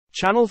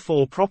Channel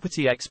 4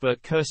 property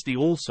expert Kirstie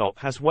Allsopp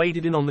has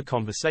waded in on the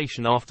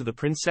conversation after the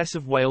Princess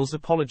of Wales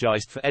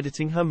apologised for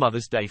editing her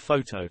Mother's Day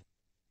photo.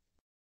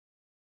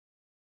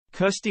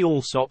 Kirstie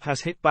Allsopp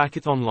has hit back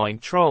at online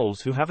trolls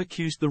who have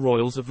accused the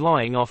royals of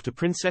lying after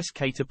Princess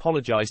Kate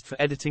apologised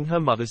for editing her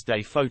Mother's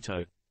Day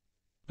photo.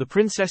 The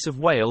Princess of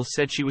Wales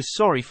said she was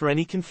sorry for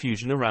any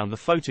confusion around the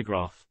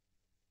photograph.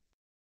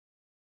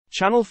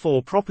 Channel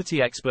 4 property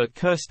expert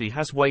Kirstie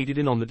has waded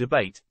in on the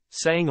debate,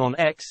 saying on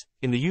X,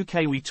 "In the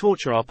UK we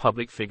torture our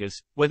public figures,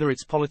 whether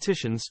it's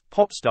politicians,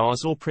 pop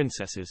stars or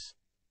princesses.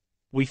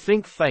 We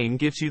think fame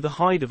gives you the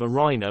hide of a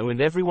rhino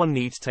and everyone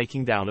needs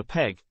taking down a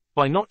peg.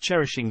 By not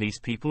cherishing these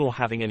people or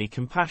having any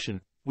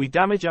compassion, we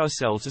damage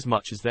ourselves as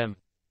much as them."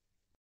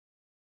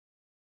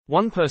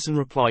 One person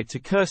replied to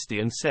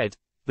Kirstie and said,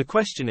 "The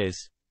question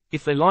is,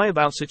 if they lie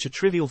about such a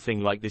trivial thing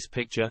like this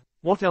picture,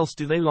 what else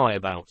do they lie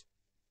about?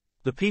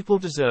 The people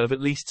deserve at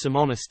least some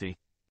honesty."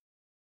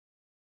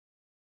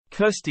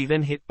 Kirstie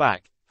then hit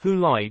back, "Who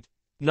lied?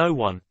 No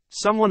one.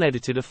 Someone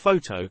edited a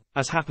photo,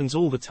 as happens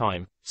all the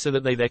time, so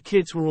that their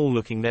kids were all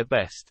looking their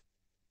best.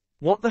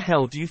 What the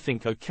hell do you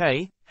think?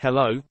 Okay,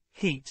 hello,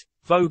 Heat,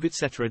 Vogue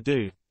etc.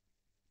 do?"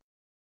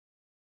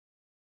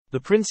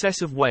 The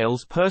Princess of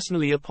Wales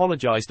personally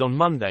apologised on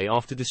Monday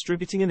after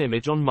distributing an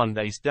image on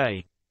Monday's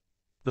day.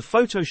 The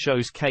photo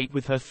shows Kate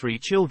with her 3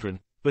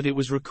 children, but it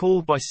was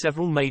recalled by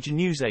several major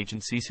news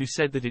agencies who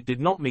said that it did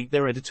not meet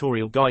their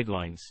editorial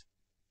guidelines.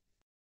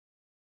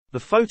 The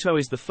photo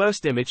is the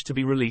first image to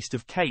be released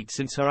of Kate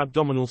since her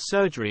abdominal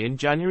surgery in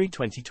January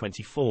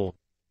 2024.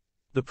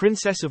 The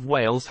Princess of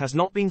Wales has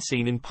not been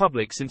seen in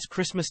public since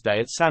Christmas Day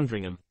at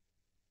Sandringham.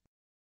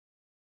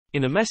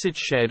 In a message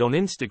shared on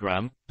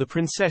Instagram, the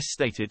princess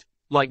stated,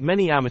 "Like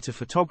many amateur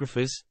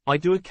photographers, I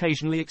do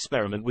occasionally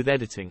experiment with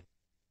editing.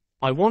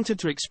 I wanted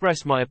to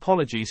express my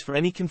apologies for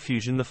any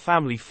confusion the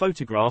family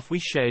photograph we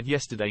shared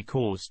yesterday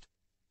caused.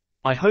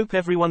 I hope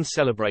everyone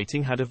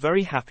celebrating had a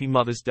very happy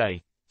Mother's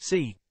Day.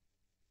 See."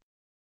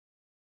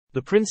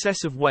 The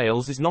Princess of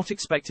Wales is not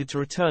expected to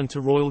return to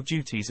royal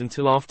duties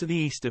until after the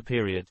Easter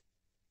period.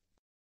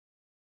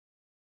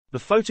 The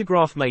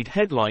photograph made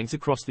headlines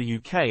across the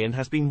UK and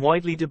has been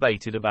widely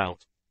debated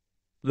about.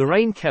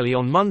 Lorraine Kelly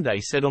on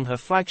Monday said on her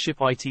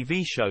flagship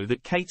ITV show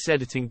that Kate's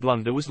editing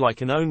blunder was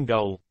like an own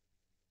goal.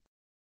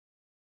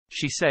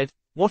 She said,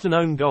 "What an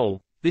own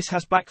goal, this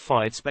has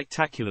backfired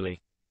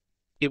spectacularly.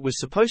 It was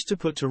supposed to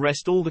put to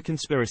rest all the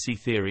conspiracy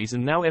theories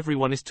and now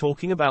everyone is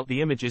talking about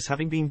the images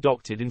having been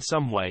doctored in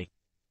some way."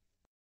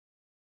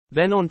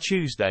 Then on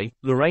Tuesday,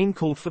 Lorraine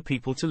called for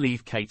people to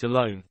leave Kate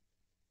alone.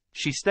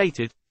 She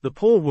stated, "The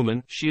poor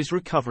woman, she is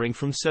recovering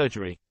from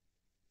surgery.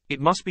 It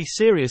must be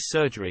serious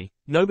surgery,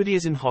 nobody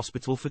is in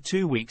hospital for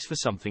 2 weeks for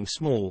something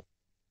small.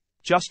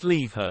 Just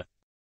leave her.